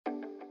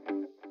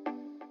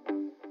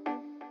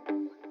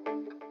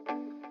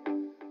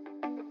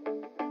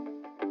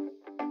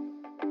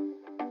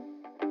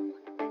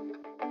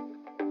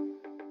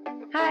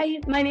Hi,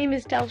 my name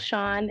is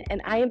Delshawn,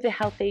 and I am the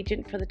health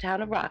agent for the town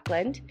of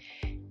Rockland.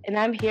 And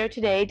I'm here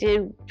today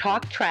to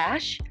talk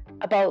trash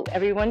about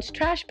everyone's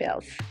trash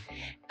bills.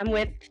 I'm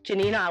with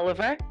Janine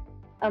Oliver.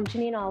 I'm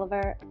Janine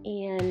Oliver,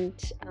 and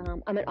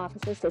I'm an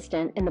office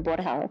assistant in the Board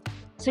of Health.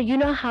 So you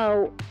know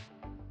how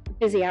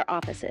busy our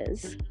office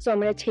is. So I'm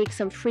going to take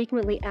some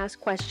frequently asked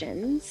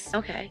questions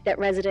Okay. that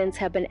residents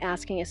have been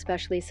asking,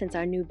 especially since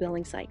our new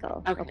billing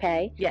cycle.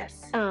 Okay?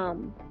 Yes.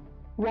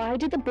 Why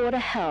did the Board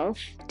of Health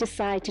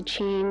decide to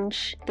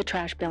change the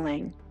trash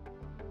billing?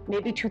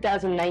 Maybe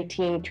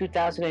 2019,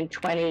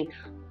 2020,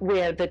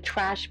 where the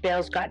trash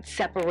bills got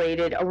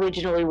separated.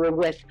 Originally were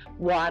with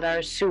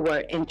water,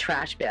 sewer, and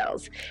trash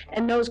bills.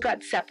 And those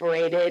got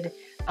separated.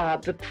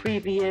 The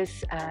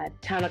previous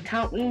town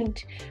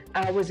accountant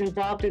was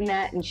involved in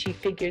that, and she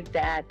figured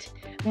that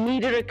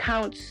metered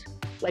accounts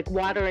like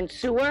water and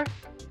sewer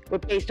were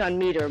based on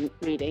meter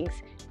readings.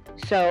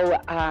 So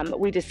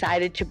we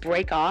decided to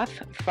break off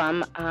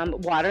from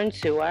water and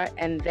sewer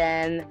and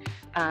then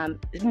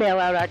mail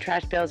out our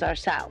trash bills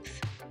ourselves.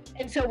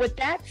 And so with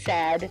that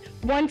said,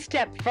 one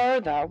step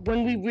further,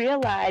 when we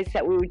realized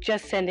that we were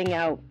just sending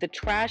out the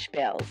trash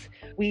bills,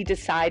 we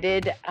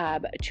decided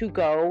to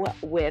go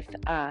with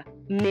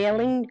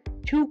mailing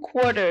 2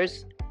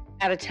 quarters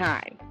at a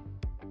time.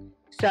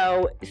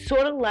 So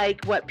sort of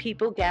like what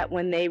people get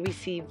when they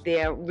receive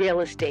their real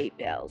estate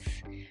bills.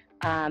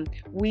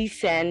 We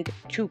send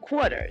 2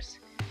 quarters.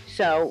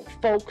 So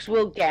folks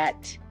will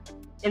get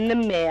in the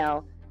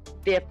mail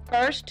their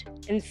first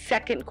and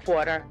second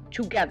quarter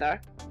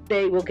together.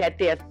 They will get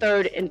their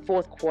third and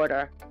fourth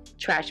quarter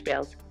trash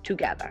bills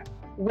together.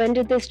 When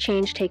did this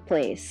change take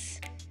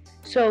place?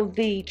 So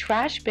the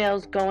trash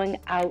bills going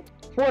out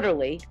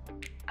quarterly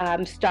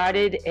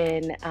started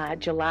in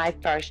July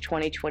 1st,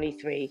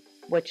 2023,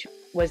 which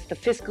was the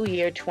fiscal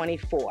year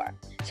 24.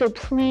 So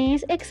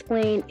please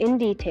explain in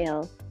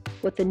detail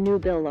what the new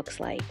bill looks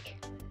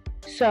like.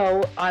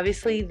 So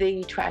obviously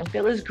the trash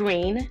bill is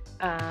green,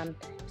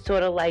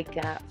 sort of like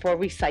for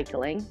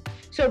recycling.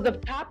 So the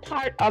top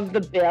part of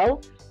the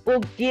bill will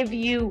give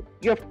you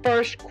your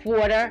first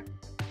quarter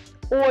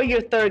or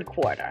your third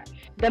quarter.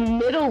 The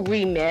middle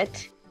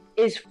remit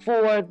is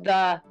for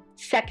the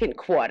second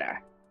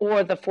quarter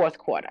or the fourth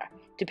quarter,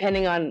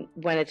 depending on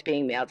when it's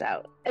being mailed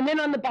out. And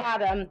then on the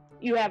bottom,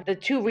 you have the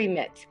 2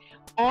 remits.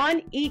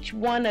 On each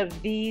one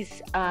of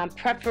these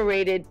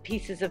perforated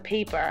pieces of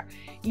paper,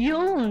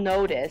 you'll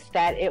notice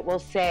that it will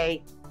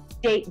say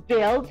date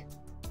billed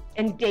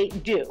and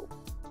date due.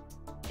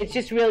 It's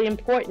just really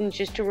important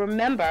just to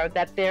remember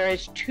that there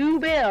is 2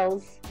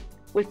 bills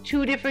with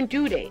 2 different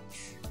due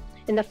dates.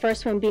 And the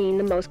first one being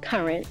the most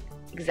current.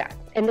 Exactly.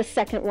 And the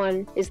second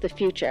one is the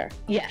future.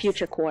 Yes.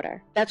 Future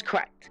quarter. That's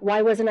correct.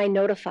 Why wasn't I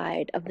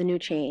notified of the new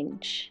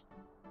change?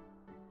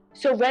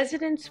 So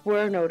residents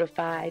were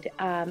notified.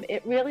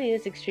 It really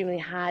is extremely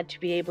hard to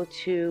be able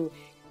to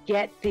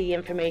get the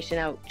information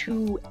out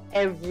to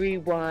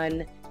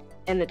everyone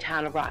in the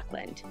town of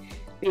Rockland.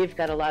 We've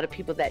got a lot of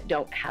people that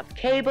don't have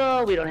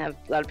cable. We don't have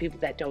a lot of people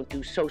that don't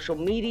do social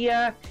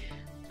media.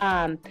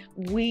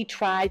 We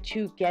try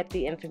to get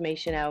the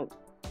information out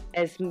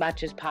as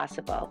much as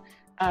possible,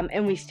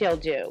 and we still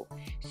do.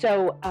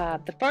 So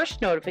the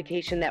first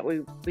notification that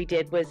we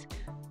did was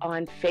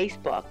on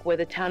Facebook, where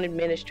the town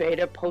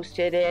administrator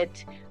posted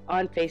it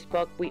on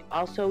Facebook. We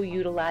also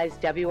utilized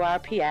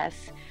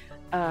WRPS,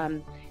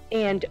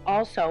 and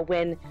also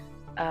when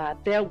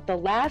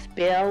the last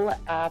bill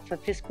for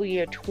fiscal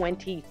year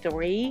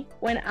 23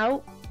 went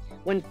out,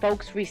 when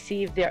folks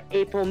received their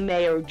April,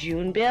 May, or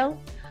June bill,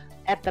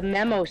 at the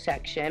memo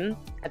section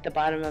at the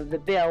bottom of the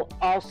bill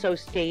also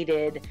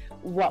stated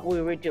what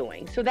we were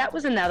doing. So that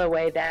was another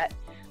way that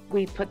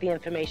we put the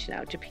information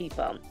out to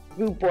people.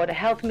 Through Board of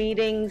Health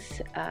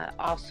meetings,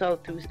 also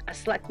through a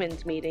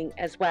selectmen's meeting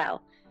as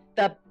well.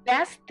 The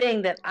best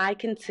thing that I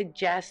can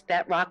suggest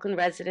that Rockland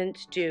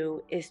residents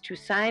do is to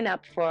sign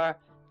up for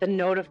the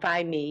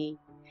Notify Me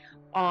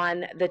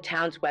on the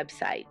town's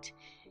website.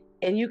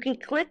 And you can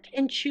click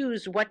and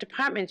choose what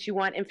departments you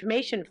want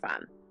information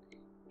from.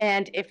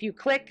 And if you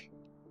click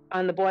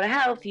on the Board of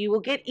Health, you will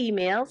get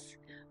emails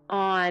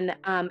on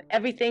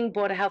everything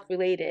Board of Health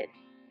related.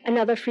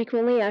 Another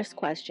frequently asked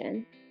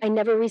question. I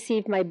never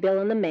received my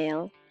bill in the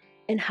mail,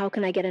 and how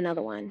can I get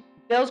another one?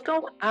 Bills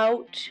go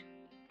out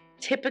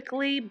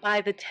typically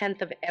by the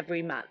 10th of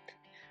every month.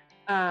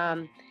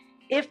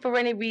 If for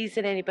any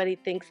reason anybody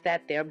thinks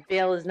that their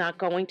bill is not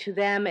going to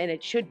them and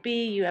it should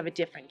be, you have a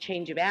different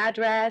change of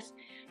address,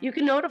 you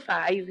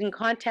can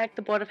contact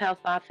the Board of Health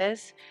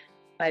office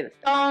by the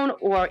phone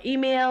or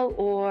email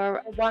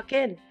or walk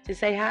in to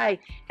say hi,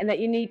 and that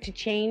you need to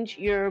change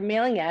your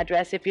mailing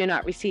address if you're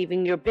not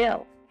receiving your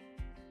bill.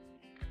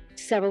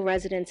 Several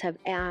residents have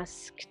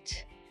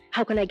asked,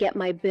 how can I get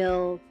my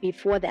bill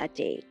before that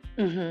date?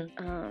 I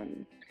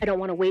don't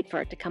want to wait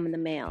for it to come in the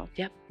mail.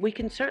 Yep, we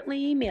can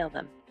certainly email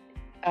them.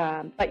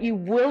 But you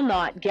will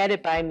not get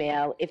it by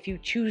mail if you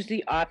choose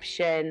the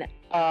option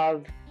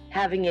of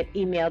having it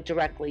emailed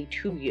directly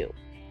to you.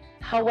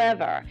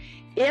 However,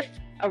 if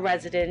a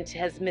resident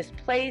has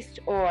misplaced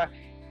or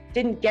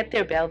didn't get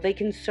their bill, they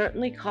can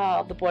certainly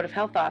call the Board of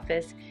Health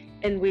office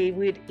and we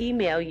would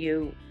email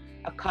you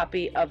a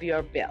copy of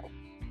your bill.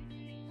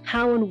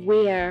 How and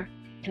where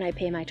can I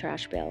pay my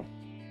trash bill?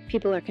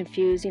 People are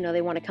confused,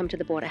 they want to come to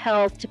the Board of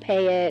Health to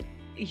pay it.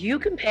 You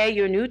can pay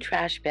your new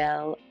trash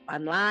bill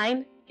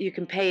online. You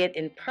can pay it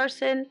in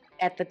person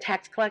at the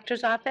tax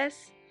collector's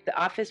office, the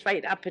office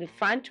right up in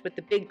front with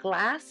the big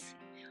glass,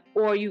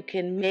 or you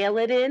can mail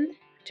it in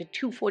to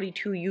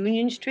 242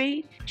 Union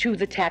Street to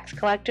the tax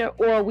collector,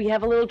 or we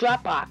have a little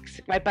drop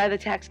box right by the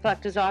tax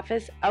collector's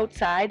office.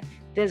 Outside,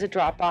 there's a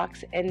drop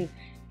box, and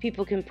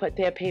people can put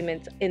their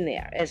payments in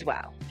there as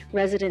well.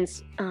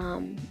 Residents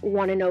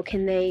want to know,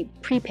 can they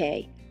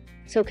prepay?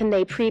 So can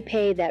they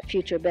prepay that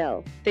future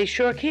bill? They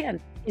sure can.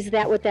 Is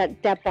that what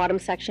that bottom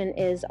section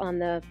is on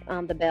the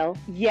bill?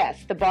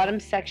 Yes, the bottom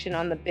section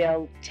on the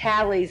bill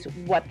tallies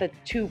what the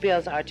two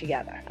bills are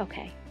together.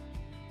 Okay.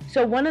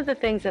 So one of the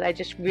things that I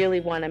just really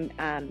want to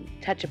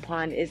touch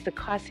upon is the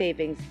cost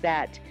savings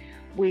that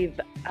we've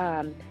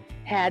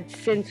had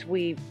since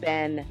we've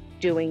been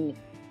doing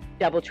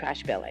double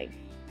trash billing.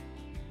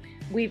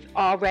 We've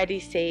already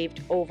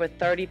saved over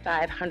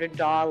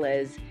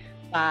 $3,500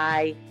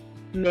 by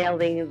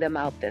mailing them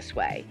out this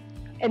way.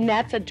 And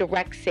that's a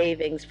direct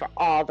savings for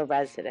all the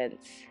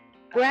residents.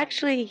 We're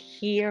actually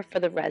here for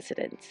the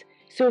residents.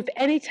 So if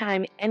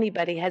anytime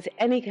anybody has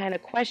any kind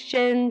of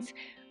questions,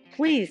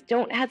 please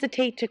don't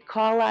hesitate to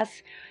call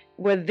us.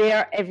 We're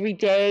there every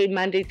day,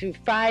 Monday through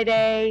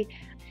Friday.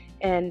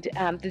 And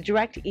the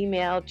direct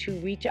email to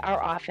reach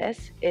our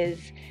office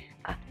is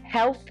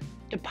health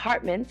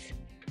departments,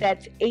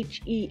 that's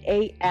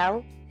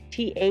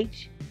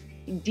HEALTHDEPTS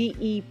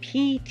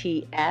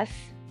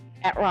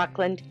at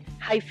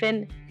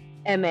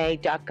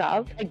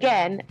rockland-ma.gov.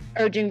 Again,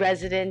 urging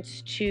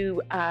residents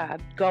to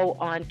go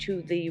on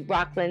to the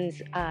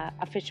Rockland's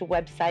official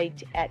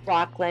website at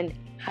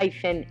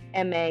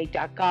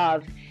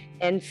rockland-ma.gov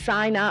and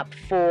sign up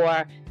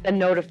for the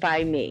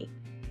Notify Me.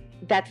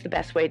 That's the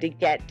best way to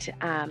get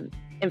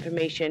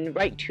information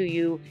right to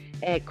you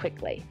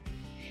quickly.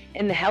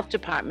 And the health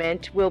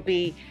department will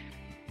be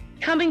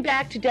coming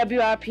back to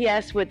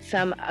WRPS with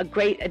some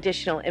great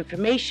additional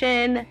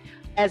information.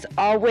 As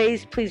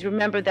always, please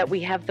remember that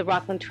we have the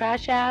Rockland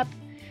Trash app.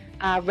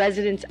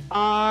 Residents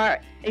are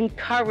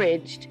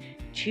encouraged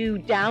to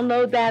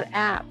download that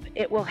app.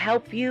 It will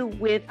help you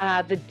with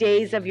the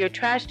days of your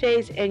trash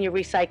days and your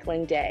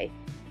recycling day.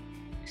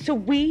 So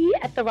we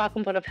at the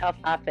Rockland Board of Health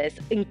office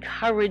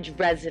encourage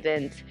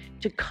residents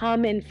to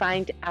come and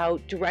find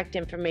out direct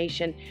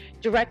information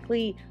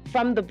directly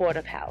from the Board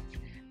of Health.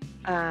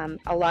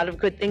 A lot of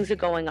good things are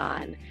going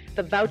on.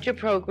 The voucher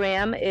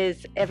program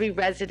is every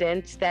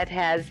resident that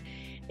has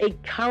a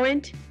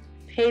current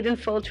paid in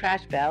full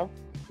trash bill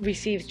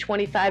receives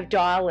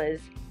 $25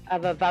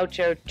 of a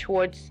voucher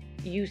towards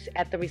use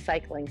at the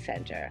recycling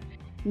center.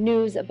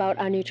 News about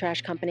our new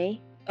trash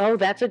company. Oh,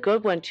 that's a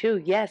good one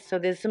too. Yes, so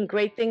there's some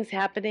great things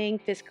happening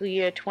fiscal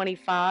year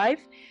 25.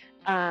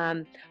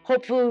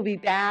 Hopefully we'll be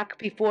back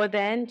before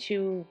then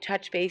to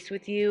touch base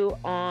with you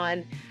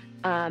on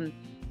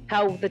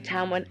how the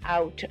town went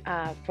out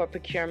for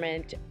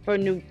procurement for a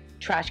new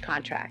trash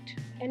contract.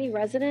 Any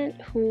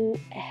resident who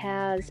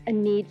has a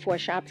need for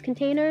Sharps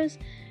containers,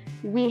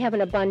 we have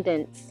an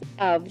abundance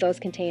of those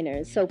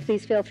containers. So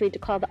please feel free to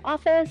call the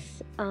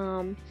office.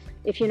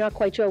 If you're not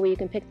quite sure where you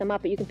can pick them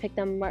up, but you can pick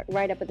them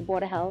right up at the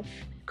Board of Health.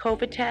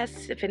 COVID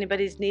tests, if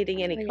anybody's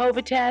needing any yes.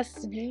 COVID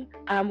tests.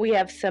 Mm-hmm. We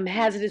have some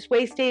hazardous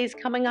waste days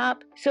coming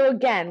up. So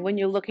again, when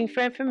you're looking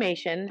for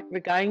information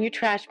regarding your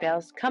trash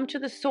bills, come to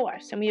the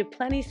source. And we have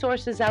plenty of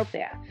sources out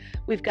there.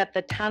 We've got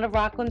the Town of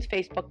Rockland's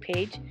Facebook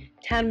page.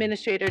 Town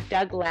Administrator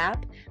Doug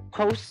Lapp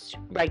posts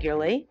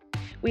regularly.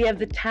 We have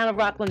the Town of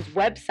Rockland's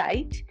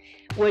website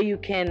where you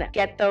can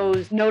get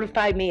those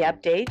Notify Me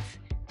updates.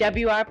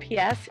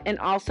 WRPS, and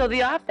also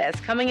the office.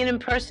 Coming in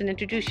person,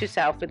 introduce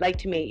yourself. We'd like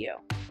to meet you.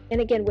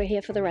 And again, we're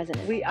here for the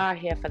residents. We are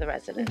here for the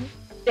residents.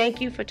 Mm-hmm. Thank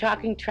you for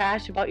talking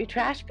trash about your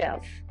trash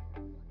bills.